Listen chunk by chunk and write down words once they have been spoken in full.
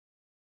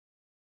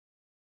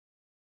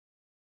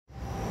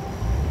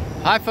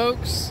Hi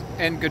folks,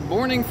 and good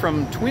morning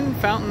from Twin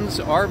Fountains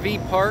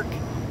RV Park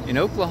in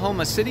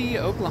Oklahoma City,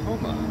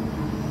 Oklahoma.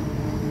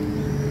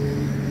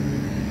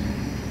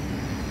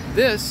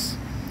 This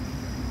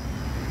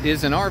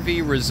is an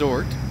RV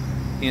resort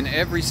in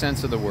every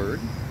sense of the word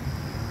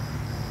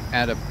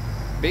at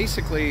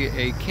basically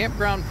a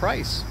campground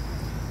price.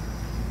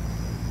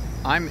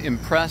 I'm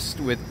impressed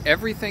with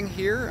everything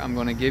here. I'm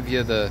going to give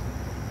you the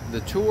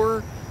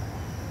tour.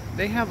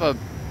 They have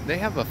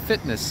a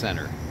fitness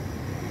center.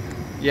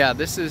 Yeah,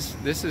 this is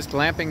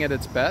glamping at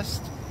its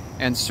best,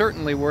 and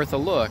certainly worth a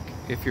look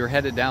if you're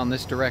headed down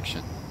this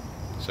direction.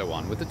 So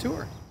on with the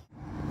tour.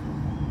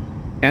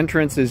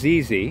 Entrance is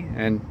easy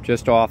and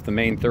just off the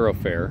main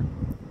thoroughfare.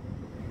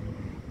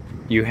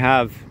 You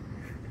have,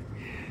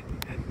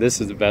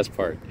 this is the best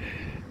part,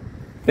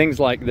 things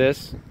like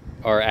this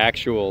are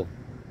actual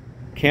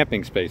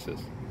camping spaces.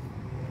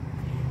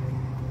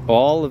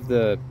 All of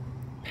the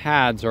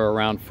pads are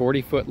around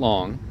 40 foot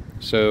long,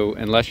 so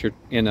unless you're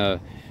in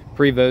a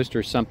Prevost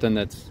or something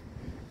that's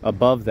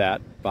above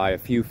that by a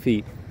few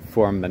feet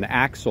from an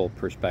axle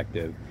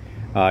perspective,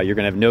 you're going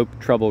to have no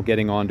trouble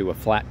getting onto a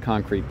flat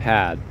concrete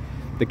pad.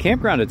 The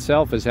campground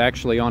itself is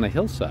actually on a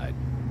hillside,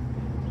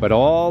 but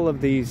all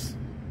of these,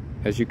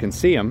 as you can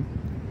see them,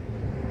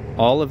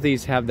 all of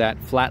these have that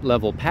flat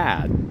level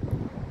pad.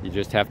 You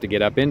just have to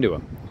get up into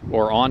them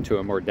or onto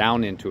them or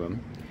down into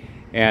them,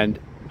 and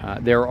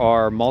there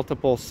are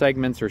multiple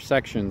segments or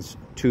sections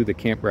to the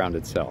campground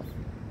itself.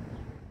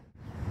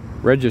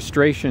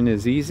 Registration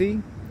is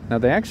easy. Now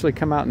they actually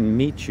come out and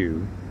meet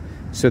you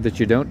so that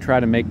you don't try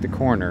to make the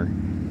corner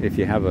if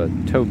you have a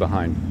tow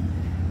behind.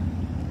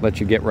 Let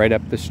you get right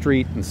up the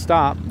street and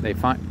stop. They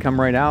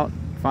come right out,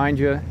 find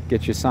you,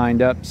 get you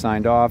signed up,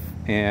 signed off,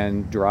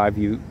 and drive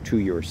you to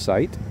your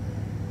site.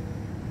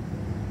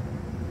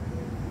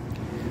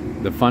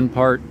 The fun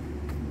part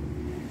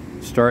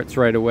starts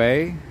right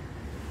away.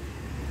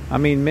 I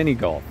mean, mini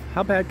golf.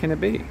 How bad can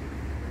it be?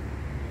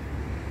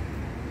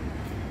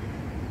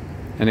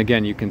 And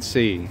again, you can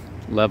see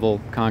level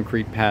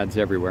concrete pads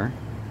everywhere.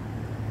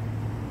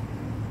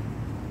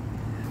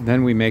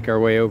 Then we make our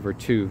way over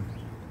to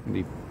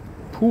the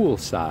pool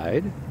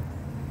side.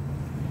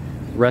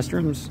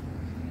 Restrooms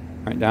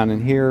right down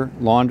in here,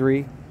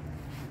 laundry,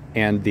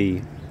 and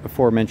the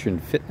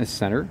aforementioned fitness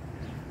center.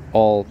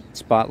 All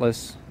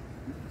spotless,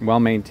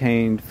 well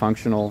maintained,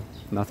 functional,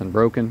 nothing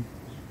broken.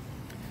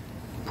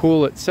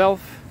 Pool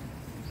itself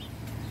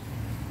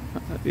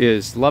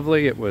is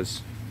lovely. It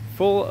was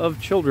full of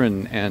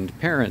children and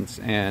parents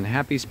and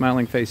happy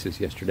smiling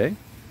faces yesterday.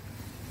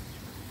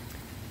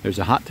 There's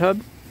a hot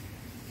tub.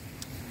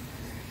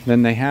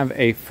 Then they have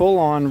a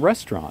full-on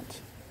restaurant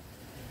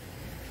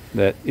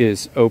that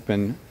is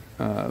open,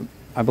 I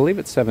believe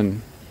it's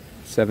seven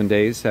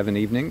days, 7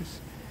 evenings,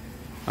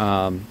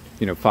 5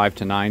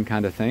 to 9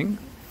 kind of thing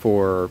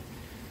for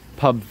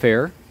pub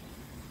fare,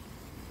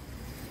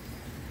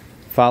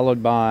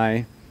 followed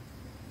by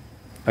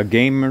a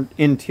game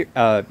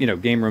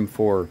room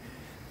for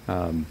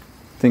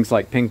things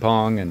like ping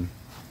pong and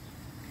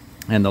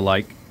the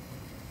like,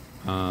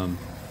 and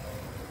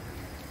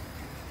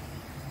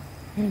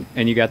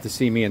you got to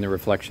see me in the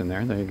reflection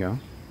there. There you go.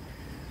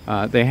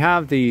 They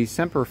have the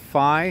Semper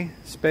Fi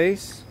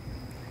space.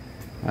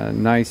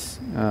 Nice,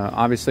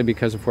 obviously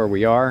because of where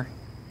we are.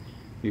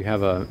 You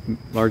have a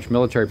large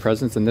military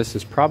presence, and this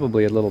is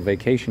probably a little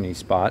vacation-y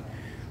spot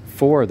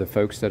for the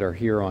folks that are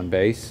here on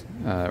base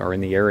or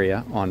in the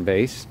area on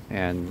base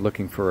and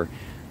looking for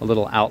a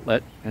little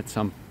outlet at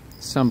some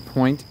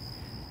point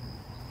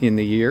in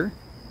the year.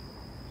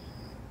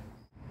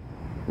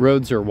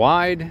 Roads are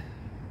wide,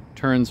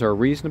 turns are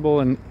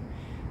reasonable, and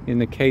in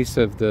the case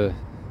of the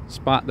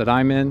spot that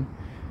I'm in,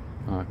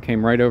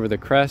 came right over the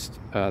crest.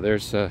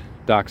 There's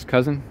Doc's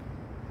cousin.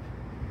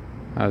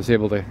 I was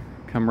able to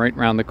come right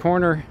around the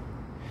corner,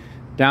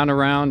 down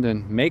around,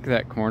 and make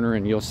that corner,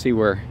 and you'll see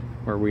where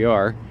we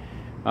are.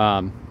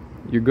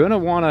 You're going to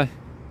want to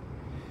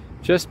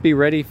just be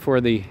ready for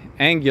the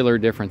angular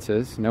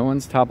differences. No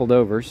one's toppled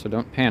over, so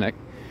don't panic.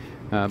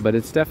 But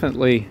it's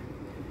definitely,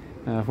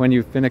 when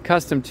you've been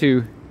accustomed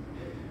to,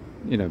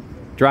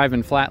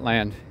 driving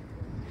flatland,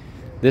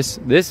 this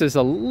is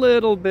a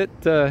little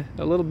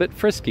bit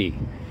frisky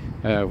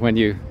when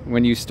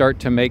you start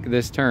to make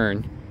this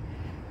turn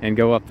and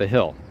go up the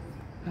hill.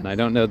 And I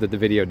don't know that the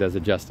video does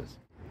it justice.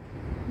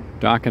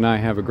 Doc and I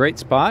have a great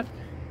spot.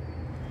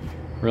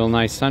 Real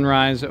nice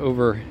sunrise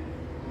over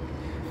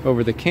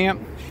the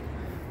camp.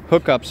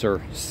 Hookups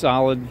are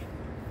solid,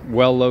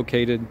 well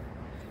located.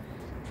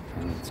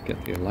 Let's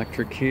get the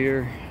electric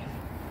here.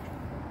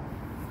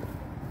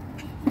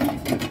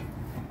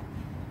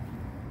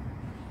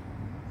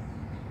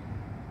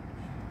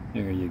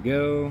 There you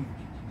go.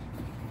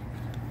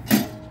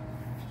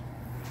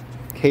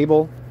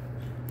 Cable,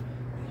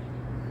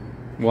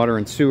 water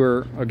and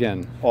sewer,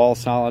 again, all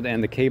solid,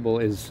 and the cable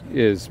is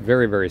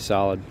very, very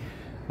solid.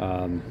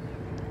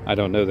 I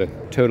don't know the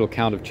total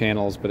count of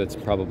channels, but it's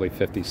probably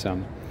 50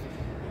 some.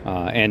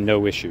 And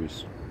no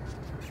issues.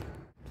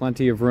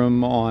 Plenty of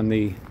room on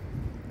the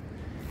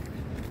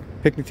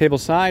Picnic table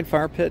side,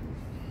 fire pit.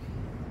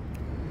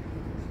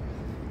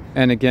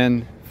 And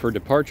again, for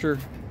departure,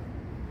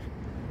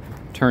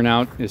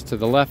 turnout is to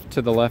the left,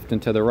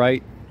 and to the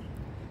right.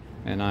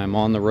 And I'm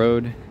on the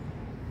road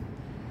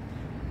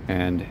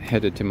and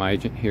headed to my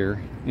agent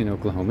here in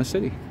Oklahoma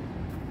City.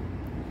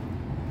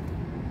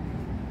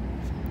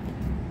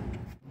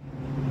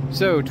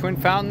 So, Twin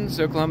Fountains,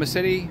 Oklahoma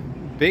City,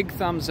 big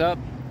thumbs up.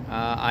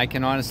 I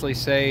can honestly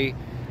say,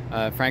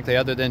 frankly,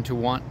 other than to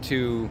want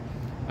to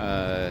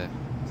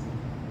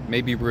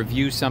maybe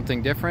review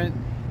something different,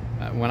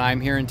 when I'm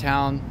here in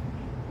town,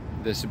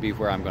 this would be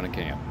where I'm going to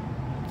camp.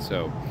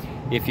 So,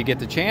 if you get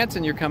the chance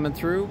and you're coming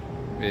through,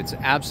 it's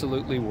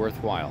absolutely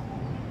worthwhile.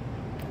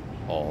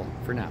 All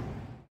for now.